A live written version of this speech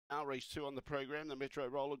Our race 2 on the program, the Metro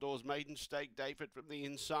Roller Doors Maiden Stake, Dayford from the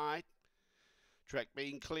inside. Track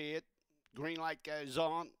being cleared. Green light goes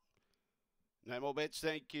on. No more bets,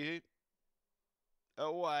 thank you.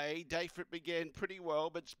 Away. Dayford began pretty well,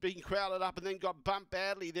 but it's been crowded up and then got bumped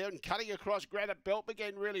badly there, and cutting across Granite Belt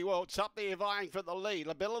began really well. It's up there vying for the lead.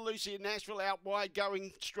 La Bella Lucy and Nashville out wide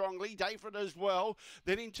going strongly. Dayford as well.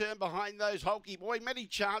 Then in turn behind those, Hulky Boy. Many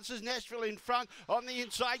chances. Nashville in front. On the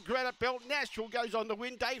inside, Granite Belt. Nashville goes on to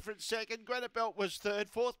win. Dayford second. Granite Belt was third.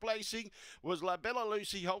 Fourth placing was La Bella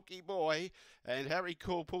Lucy, Hulky Boy. And Harry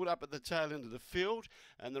Cool pulled up at the tail end of the field.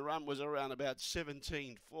 And the run was around about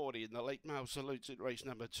 17:40. And the late mail salutes at race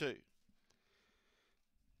number 2.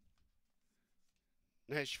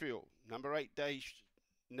 Nashville, number 8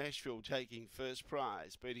 Nashville taking first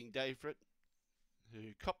prize, beating Dayford,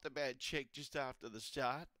 who copped a bad check just after the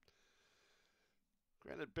start.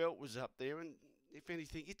 Granite Belt was up there, and if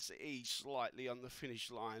anything, it's eased slightly on the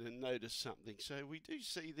finish line and noticed something. So we do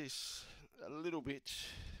see this a little bit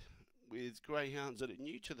with greyhounds that are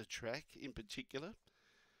new to the track in particular.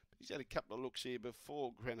 He's had a couple of looks here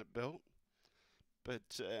before Granite Belt,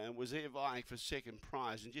 but was there vying for second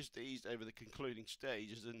prize and just eased over the concluding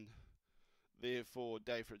stages, and therefore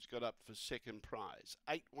Dayford's got up for second prize.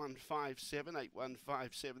 8157,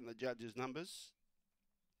 8157 the judges' numbers.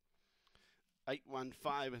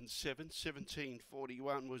 815 and 7,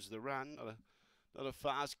 1741 was the run. Not a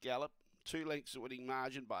fast gallop. 2 lengths the winning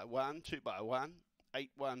margin by 1, 2 by 1.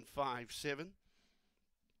 8157.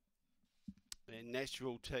 And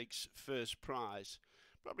Nashville takes first prize.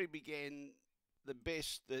 Probably began the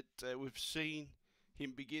best that we've seen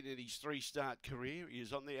him begin in his 3-start career. He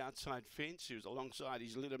was on the outside fence. He was alongside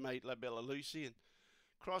his litter mate La Bella Lucy and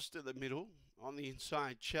crossed to the middle. On the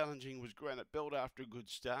inside, challenging was Granite Belt after a good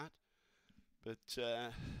start. But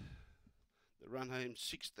the run home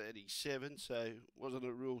 6:37, so wasn't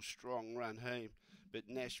a real strong run home. But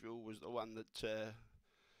Nashville was the one that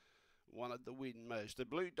wanted the win most. The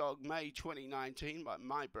Blue Dog May 2019 by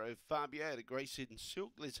My Bro Fabio out of Grace Hidden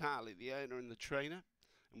Silk. Liz Harley, the owner and the trainer.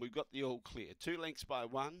 And we've got the all clear. 2 lengths by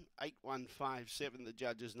 1. 8157 the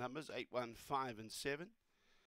judges' numbers. 815 and 7.